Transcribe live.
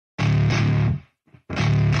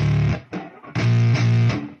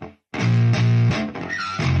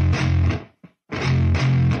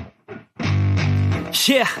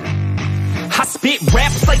Yeah, I spit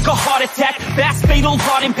raps like a heart attack, fast fatal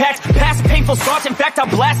heart impact, past painful scars. In fact, I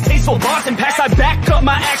blast tasteful bars and packs. I back up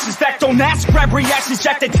my actions, fact don't ask, grab reactions,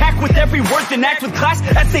 jacked attack with every word, then act with class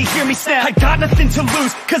as they hear me snap. I got nothing to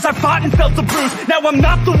lose, cause I fought and felt the bruise. Now I'm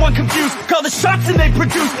not the one confused, call the shots and they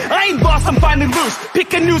produce. I ain't lost, I'm finally loose,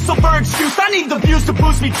 pick a new silver excuse. I need the views to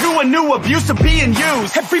boost me to a new abuse of being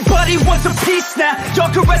used. Everybody wants a piece now, y'all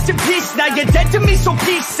can rest in peace now. You're dead to me, so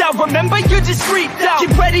peace out. Remember, you're just freaked out.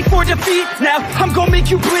 Get ready for defeat now, I'm gonna make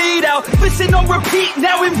you bleed out. Listen on repeat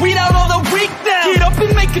now and weed out all the weak now. Get up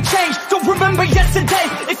and make a change, don't remember yesterday.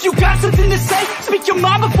 If you got something to say, speak your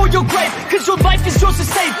mind before your grave, cause your life is yours to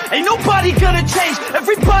save. Ain't nobody gonna change,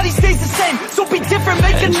 everybody stays the same. So be different,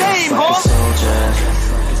 make a name, like a soldier,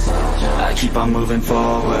 I keep on moving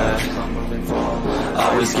forward,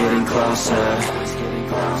 always getting closer,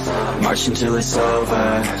 marching till it's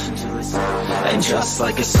over. And just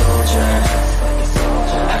like a soldier,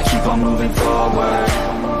 I keep on moving forward,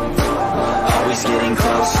 always getting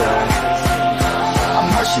closer, I'm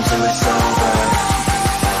marching till it's over.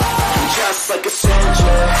 And just like a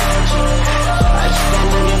soldier, I keep on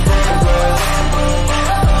moving forward,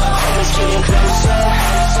 always getting closer,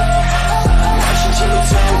 marching till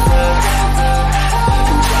it's over.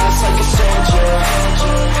 And just like a soldier,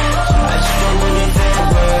 I keep on moving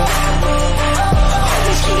forward,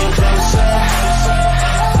 always getting closer,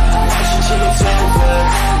 marching till it's over.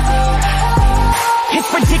 It's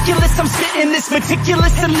ridiculous, I'm spitting this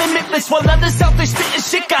meticulous and limitless, while others out there spitting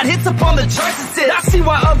shit got hits up on the charts instead. I see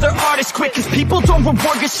why other artists quit, cause people don't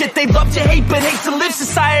reward good shit. They love to hate but hate to live.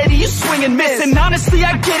 Society, you swing and miss, and honestly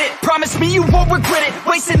I get it. Promise me you won't regret it.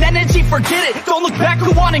 Wasting energy, forget it. Don't look back,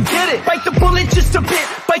 go on and get it. Bite the bullet just a bit,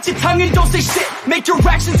 bite your tongue and don't say shit. Make your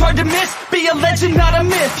actions hard to miss, be a legend not a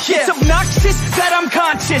myth. Yeah. It's obnoxious that I'm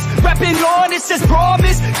conscious, rapping honest as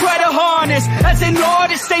promise. Try to harness, as an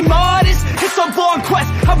artist stay modest. It's a long quest,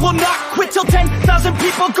 I will not quit till 10,000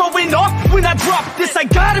 people going off when I drop this. I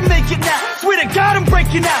gotta make it now, swear to God I'm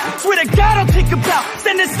breaking out. Swear to God I'll think about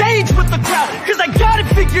standing stage with the crowd, cause I got it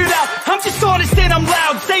figured out. I'm just honest and I'm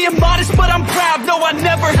loud, saying modest but I'm proud. No, I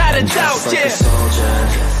never had a doubt. Just like a soldier,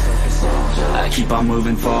 I keep on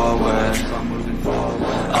moving forward,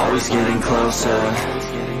 always getting closer,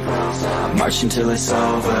 I'm marching till it's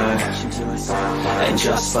over. And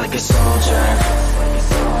just like a soldier,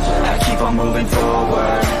 I keep on moving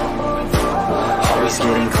forward, always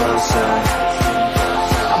getting closer,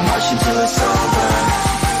 I'm marching till it's over.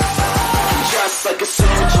 Just like a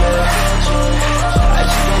soldier, I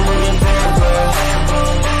keep on moving forward,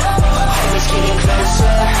 always getting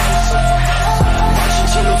closer, I'm marching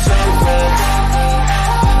till it's over.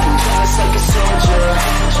 Just like a soldier,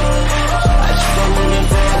 I keep on moving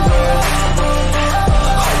forward,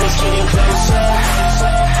 always getting closer,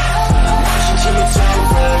 I'm marching till it's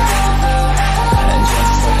over. And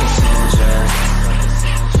just like a soldier,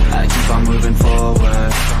 I keep on moving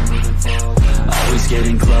forward, always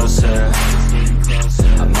getting closer,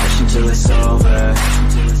 I'm marching till it's over.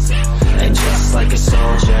 And just like a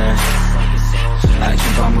soldier, I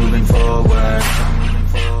keep on moving forward,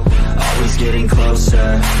 always getting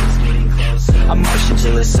closer, I'm marching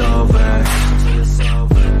till it's over.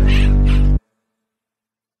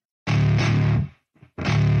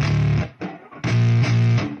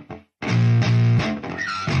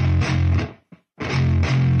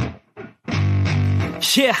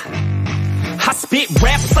 Yeah, I spit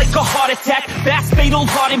raps like a heart attack, fast fatal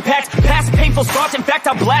heart impact, past painful scars. In fact,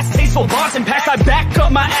 I blast tasteful bars and packs. I back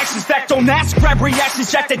up my actions, fact don't ask, grab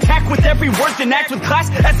reactions, jacked attack with every word, then act with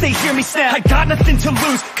class as they hear me snap. I got nothing to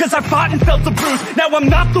lose, cause I fought and felt the bruise. Now I'm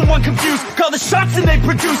not the one confused, call the shots and they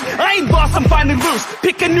produce. I ain't lost, I'm finally loose,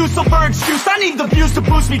 pick a new silver excuse. I need the views to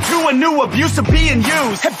boost me to a new abuse of being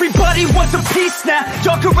used. Everybody wants a piece now,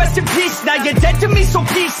 y'all can rest in peace now. You're dead to me, so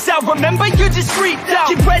peace out. Remember, you're just freaked out.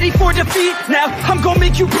 Get ready for defeat now, I'm gonna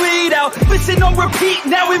make you bleed out. Listen on repeat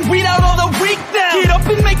now and weed out all the weak now. Get up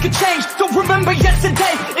and make a change, don't remember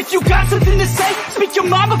yesterday. If you got something to say, speak your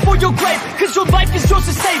mind before your grave, cause your life is yours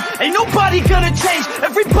to save. Ain't nobody gonna change,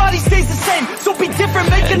 everybody stays the same. So be different,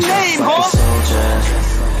 make a name, huh? Soldier,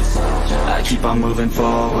 I keep on moving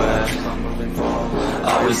forward,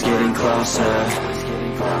 always getting closer,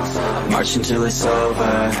 I'm marching till it's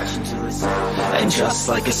over. And just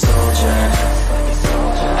like a soldier,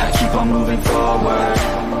 I keep on moving forward,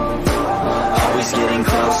 always getting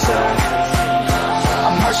closer,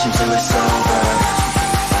 I'm marching till it's over.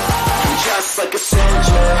 And just like a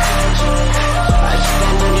soldier, I keep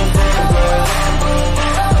on moving forward,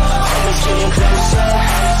 always getting closer,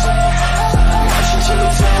 I'm marching till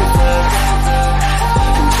it's over.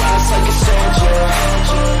 And just like a soldier,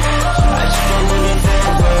 I keep on moving forward.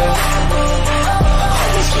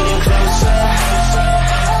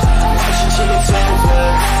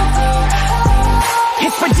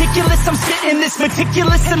 ridiculous, I'm spitting this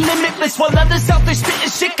meticulous and limitless, while others out there spitting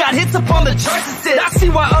shit got hits up on the charts instead. I see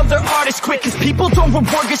why other artists quit, cause people don't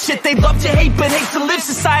reward good shit. They love to hate but hate to live.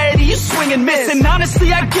 Society, you swing and miss, and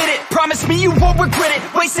honestly I get it. Promise me you won't regret it.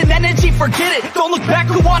 Wasting energy, forget it. Don't look back,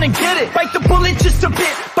 go on and get it. Bite the bullet just a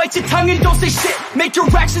bit, bite your tongue and don't say shit. Make your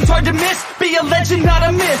actions hard to miss, be a legend not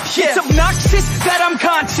a myth. Yeah. It's obnoxious that I'm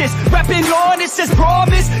conscious, rapping honest as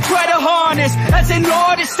promise. Try to harness, as an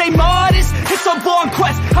artist, stay modest. It's a long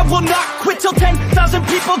quest, I will not quit till 10,000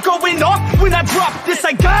 people going off when I drop this.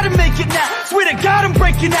 I gotta make it now, swear to God I'm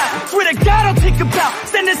breaking out. Swear to God I'll take a bow,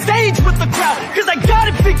 stand the stage with the crowd, cause I got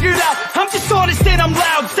it figured out. I'm just honest and I'm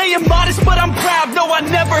loud, saying modest but I'm proud. No, I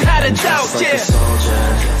never had a doubt, just like yeah. a soldier,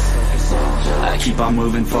 I keep on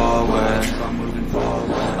moving forward,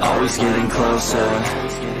 always getting closer,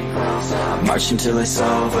 marching till it's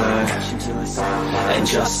over. And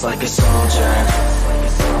just like a soldier,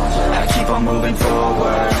 I keep on moving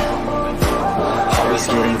forward, always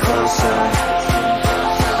getting closer,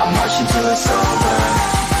 I'm marching till it's over.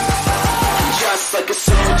 And just like a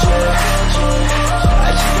soldier,